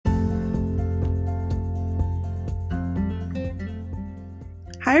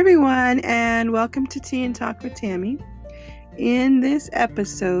Hi, everyone, and welcome to Tea and Talk with Tammy. In this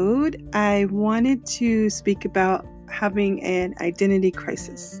episode, I wanted to speak about having an identity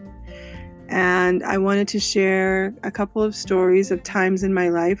crisis. And I wanted to share a couple of stories of times in my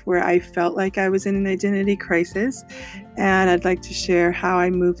life where I felt like I was in an identity crisis. And I'd like to share how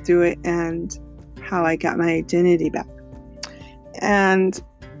I moved through it and how I got my identity back. And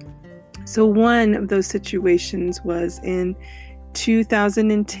so one of those situations was in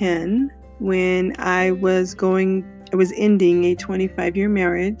 2010 when I was ending a 25-year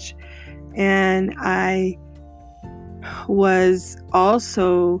marriage, and I was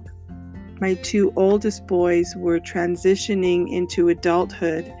also, my two oldest boys were transitioning into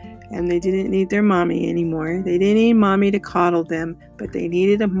adulthood, and they didn't need their mommy anymore. They didn't need mommy to coddle them, but they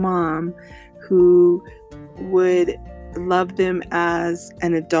needed a mom who would love them as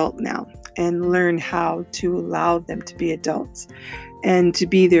an adult now and learn how to allow them to be adults and to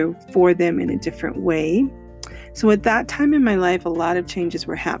be there for them in a different way. So at that time in my life, a lot of changes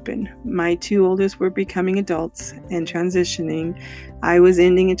were happening. My two oldest were becoming adults and transitioning. I was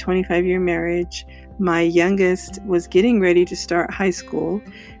ending a 25-year marriage. My youngest was getting ready to start high school,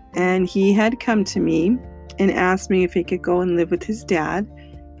 and he had come to me and asked me if he could go and live with his dad,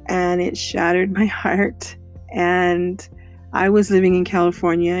 and it shattered my heart. And I was living in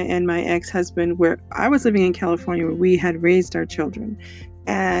California, and my ex-husband, where we had raised our children,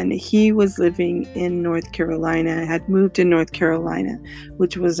 and he was living in North Carolina, had moved to North Carolina,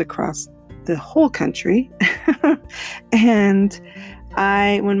 which was across the whole country. And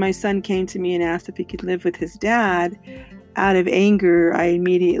when my son came to me and asked if he could live with his dad, out of anger, I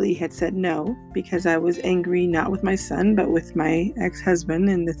immediately had said no, because I was angry not with my son, but with my ex-husband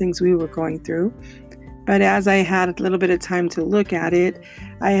and the things we were going through. But as I had a little bit of time to look at it,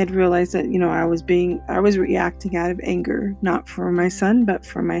 I had realized that, I was reacting out of anger, not for my son, but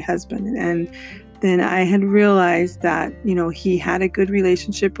for my husband. And then I had realized that, he had a good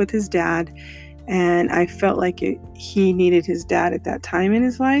relationship with his dad, and I felt like he needed his dad at that time in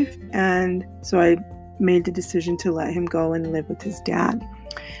his life. And so I made the decision to let him go and live with his dad.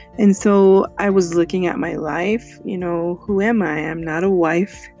 And so I was looking at my life, who am I? I'm not a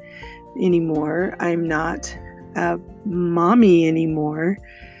wife anymore. I'm not a mommy anymore.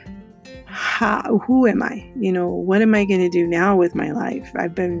 Who am I? What am I going to do now with my life?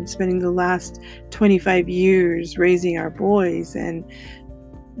 I've been spending the last 25 years raising our boys and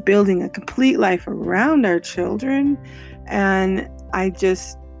building a complete life around our children, and I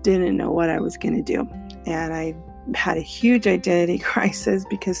just didn't know what I was going to do. And I had a huge identity crisis,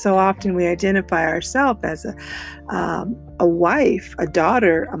 because so often we identify ourselves as a wife, a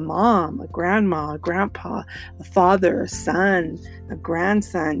daughter, a mom, a grandma, a grandpa, a father, a son, a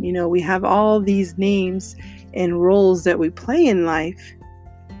grandson. We have all these names and roles that we play in life,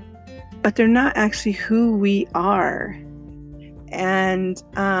 but they're not actually who we are. And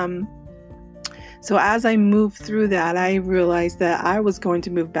so as I moved through that, I realized that I was going to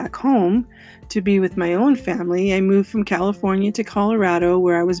move back home to be with my own family. I moved from California to Colorado,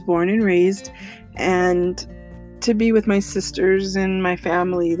 where I was born and raised, and to be with my sisters and my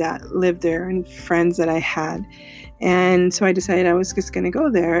family that lived there and friends that I had. And so I decided I was just going to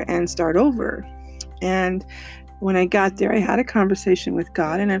go there and start over. And when I got there, I had a conversation with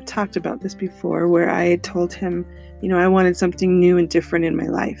God, and I've talked about this before, where I had told him, I wanted something new and different in my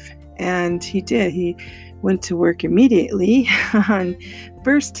life. And he did. He went to work immediately on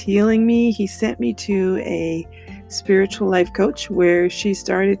first healing me. He sent me to a spiritual life coach, where she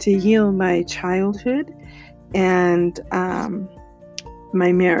started to heal my childhood and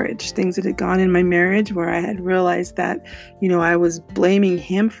my marriage, things that had gone in my marriage, where I had realized that, I was blaming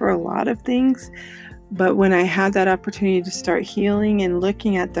him for a lot of things. But when I had that opportunity to start healing and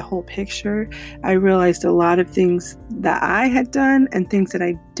looking at the whole picture, I realized a lot of things that I had done and things that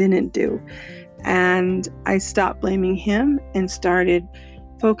I didn't do. And I stopped blaming him and started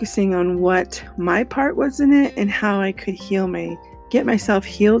focusing on what my part was in it and how I could get myself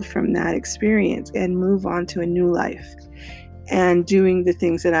healed from that experience and move on to a new life and doing the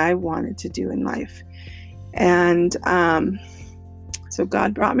things that I wanted to do in life. And so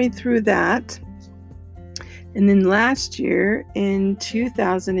God brought me through that. And then last year, in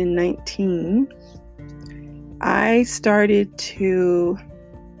 2019, I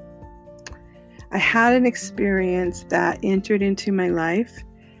had an experience that entered into my life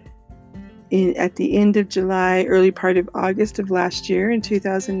at the end of July, early part of August of last year in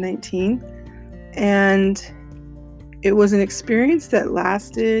 2019. And it was an experience that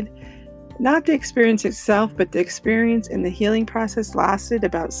lasted, not the experience itself, but the experience and the healing process lasted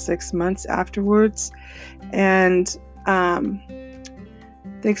about 6 months afterwards. And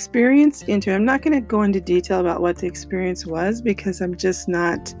The experience I'm not going to go into detail about what the experience was, because I'm just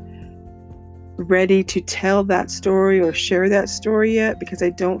not ready to tell that story or share that story yet, because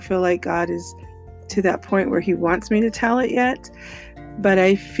I don't feel like God is to that point where he wants me to tell it yet. But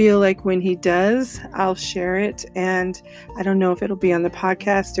I feel like when he does, I'll share it. And I don't know if it'll be on the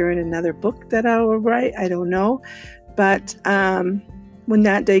podcast or in another book that I will write. I don't know. But when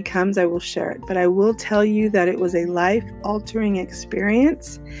that day comes, I will share it. But I will tell you that it was a life-altering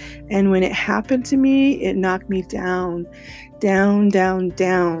experience. And when it happened to me, it knocked me down.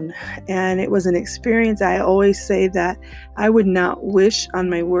 And it was an experience. I always say that I would not wish on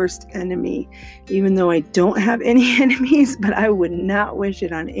my worst enemy, even though I don't have any enemies, but I would not wish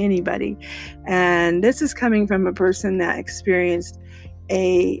it on anybody. And this is coming from a person that experienced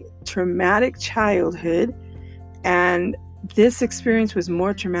a traumatic childhood, and this experience was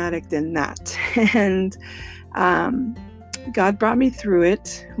more traumatic than that. And God brought me through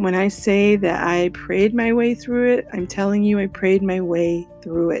it. When I say that I prayed my way through it, I'm telling you, I prayed my way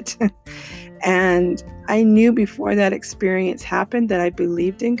through it. And I knew before that experience happened that I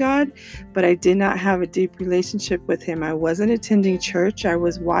believed in God, but I did not have a deep relationship with him. I wasn't attending church. I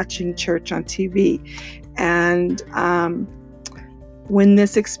was watching church on TV. And when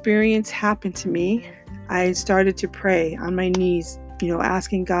this experience happened to me, I started to pray on my knees,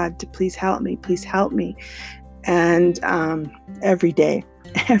 asking God to please help me. And every day,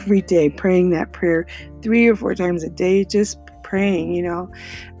 praying that prayer 3 or 4 times a day, just praying,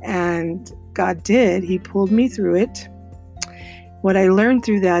 and God did. He pulled me through it. What I learned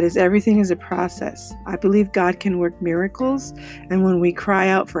through that is everything is a process. I believe God can work miracles. And when we cry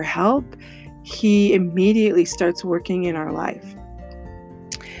out for help, he immediately starts working in our life.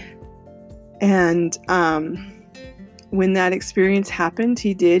 And when that experience happened,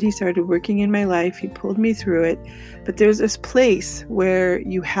 he started working in my life. He pulled me through it. But there's this place where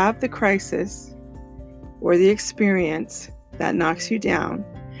you have the crisis or the experience that knocks you down.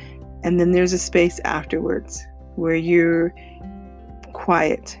 And then there's a space afterwards where you're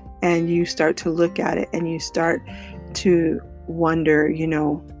quiet and you start to look at it and you start to wonder,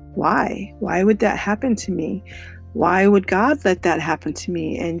 why? Why would that happen to me? Why would God let that happen to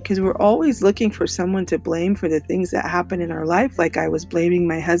me? And because we're always looking for someone to blame for the things that happen in our life, like I was blaming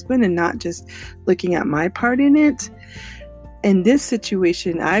my husband and not just looking at my part in it. In this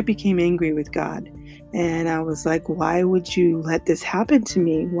situation, I became angry with God. And I was like, why would you let this happen to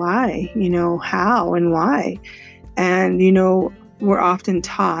me? Why? How and why? And, we're often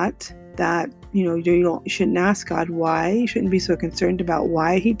taught that, you shouldn't ask God why. You shouldn't be so concerned about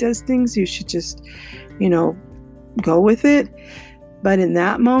why he does things. You should just, go with it. But in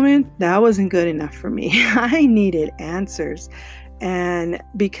that moment, that wasn't good enough for me. I needed answers. And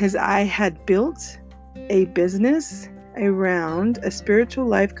because I had built a business around a spiritual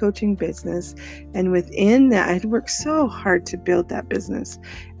life coaching business, and within that, I'd worked so hard to build that business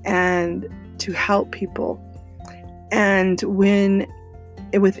and to help people. And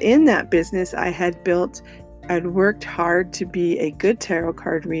within that business, I'd worked hard to be a good tarot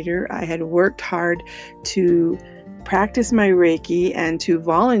card reader. I had worked hard to practice my Reiki and to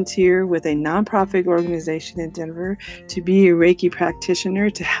volunteer with a nonprofit organization in Denver to be a Reiki practitioner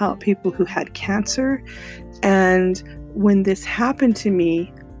to help people who had cancer. And when this happened to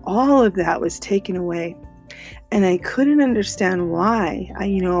me, all of that was taken away. And I couldn't understand why.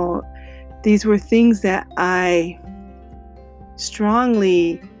 These were things that I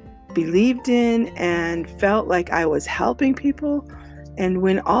strongly believed in and felt like I was helping people. And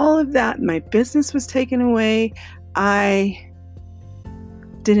when all of that, my business was taken away, I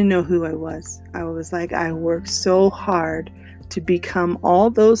didn't know who I was. I was like, I worked so hard to become all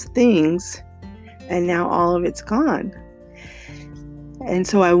those things, and now all of it's gone. And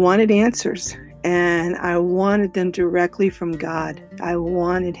so I wanted answers, and I wanted them directly from God. I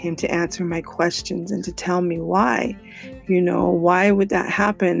wanted him to answer my questions and to tell me why. Why would that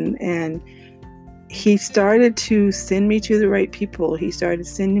happen? And he started to send me to the right people. He started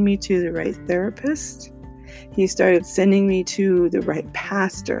sending me to the right therapist. He started sending me to the right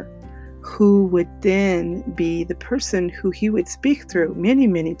pastor, who would then be the person who he would speak through many,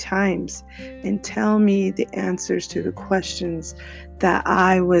 many times and tell me the answers to the questions that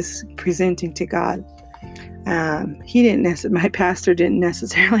I was presenting to God. My pastor didn't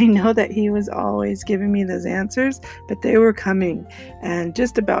necessarily know that he was always giving me those answers, but they were coming. And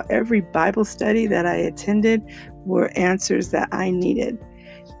just about every Bible study that I attended were answers that I needed.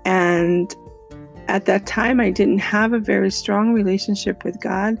 And at that time, I didn't have a very strong relationship with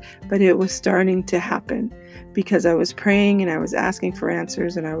God, but it was starting to happen because I was praying and I was asking for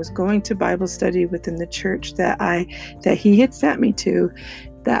answers, and I was going to Bible study within the church that he had sent me to.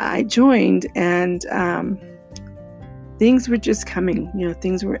 that I joined, and things were just coming.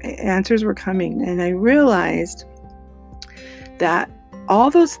 Answers were coming, and I realized that all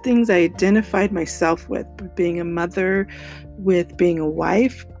those things I identified myself with being a mother, with being a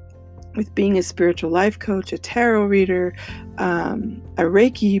wife, with being a spiritual life coach, a tarot reader, a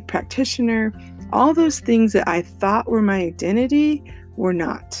Reiki practitioner, all those things that I thought were my identity were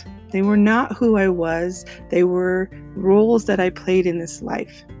not. They were not who I was. They were roles that I played in this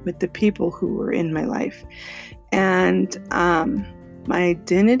life with the people who were in my life. And my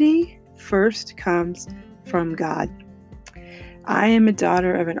identity first comes from God. I am a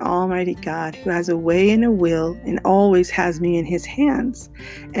daughter of an almighty God who has a way and a will and always has me in his hands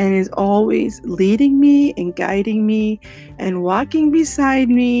and is always leading me and guiding me and walking beside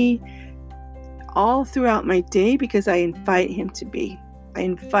me all throughout my day, because I invite him to be. I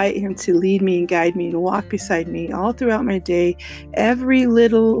invite him to lead me and guide me and walk beside me all throughout my day. Every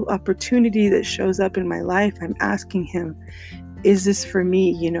little opportunity that shows up in my life, I'm asking him, is this for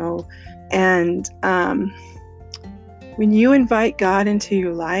me? And when you invite God into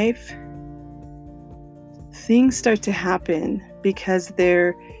your life, things start to happen because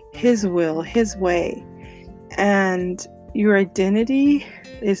they're his will, his way. And your identity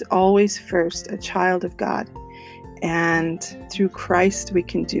is always first a child of God. And through Christ, we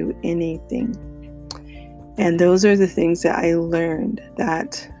can do anything. And those are the things that I learned,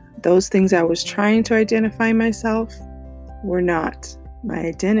 that those things I was trying to identify myself were not my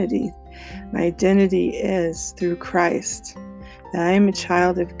identity. My identity is through Christ, that I am a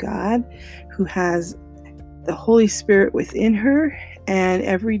child of God who has the Holy Spirit within her. And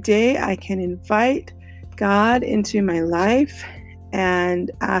every day I can invite God into my life and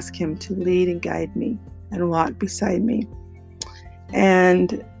ask him to lead and guide me and walk beside me.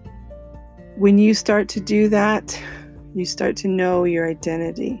 And when you start to do that, you start to know your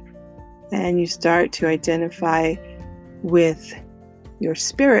identity, and you start to identify with your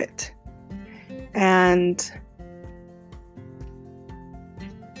spirit. And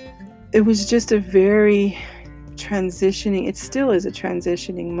it was just a very transitioning, it still is a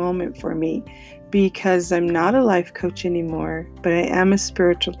transitioning moment for me, because I'm not a life coach anymore, but I am a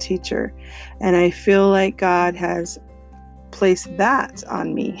spiritual teacher. And I feel like God has placed that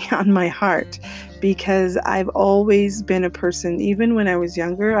on me, on my heart, because I've always been a person. Even when I was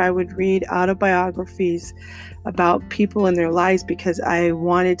younger, I would read autobiographies about people in their lives because I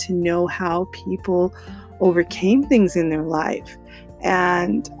wanted to know how people overcame things in their life,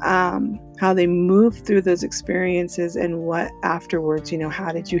 and how they moved through those experiences, and what afterwards,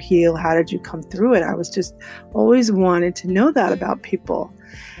 how did you heal? How did you come through it? I was just always wanted to know that about people.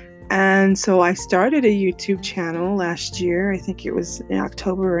 And so I started a YouTube channel last year, I think it was in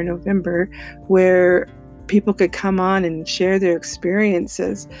October or November, where people could come on and share their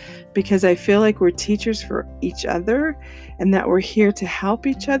experiences, because I feel like we're teachers for each other and that we're here to help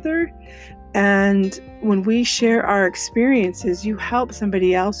each other. And when we share our experiences, you help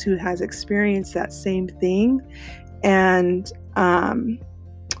somebody else who has experienced that same thing, and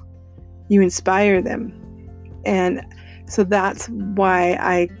you inspire them. And so that's why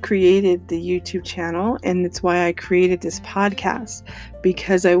I created the YouTube channel, and it's why I created this podcast,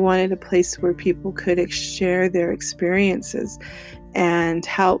 because I wanted a place where people could share their experiences and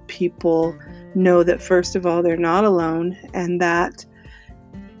help people know that, first of all, they're not alone, and that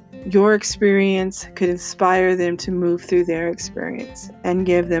your experience could inspire them to move through their experience and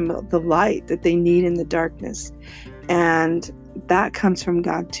give them the light that they need in the darkness. And that comes from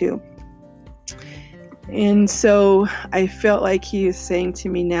God too. And so I felt like he is saying to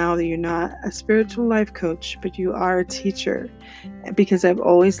me now that you're not a spiritual life coach, but you are a teacher, because I've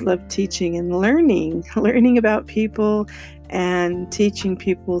always loved teaching and learning about people and teaching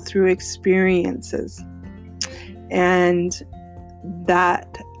people through experiences. And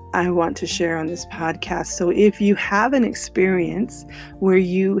that I want to share on this podcast. So if you have an experience where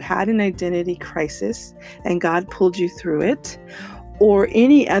you had an identity crisis and God pulled you through it, or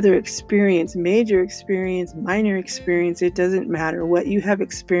any other experience, major experience, minor experience, it doesn't matter. What you have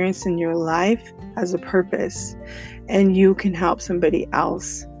experienced in your life has a purpose, and you can help somebody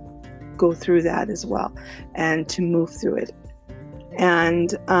else go through that as well and to move through it.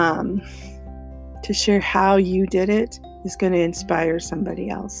 And to share how you did it is going to inspire somebody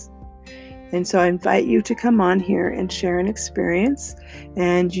else. And so I invite you to come on here and share an experience.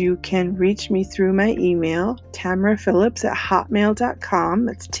 And you can reach me through my email, tamaraphillips@hotmail.com.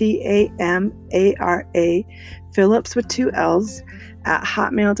 That's TAMARA, Phillips with 2 L's,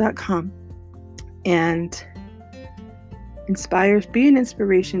 @hotmail.com. And be an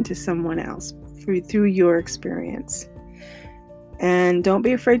inspiration to someone else through your experience. And don't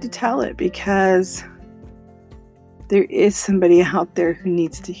be afraid to tell it, because there is somebody out there who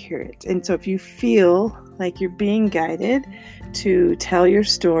needs to hear it. And so if you feel like you're being guided to tell your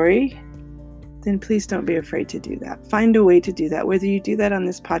story, then please don't be afraid to do that. Find a way to do that. Whether you do that on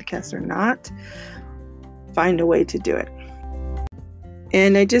this podcast or not, find a way to do it.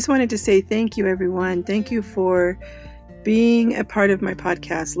 And I just wanted to say thank you, everyone. Thank you for being a part of my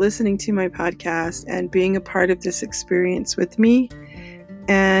podcast, listening to my podcast, and being a part of this experience with me.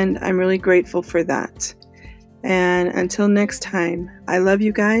 And I'm really grateful for that. And until next time, I love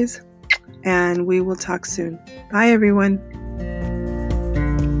you guys, and we will talk soon. Bye, everyone.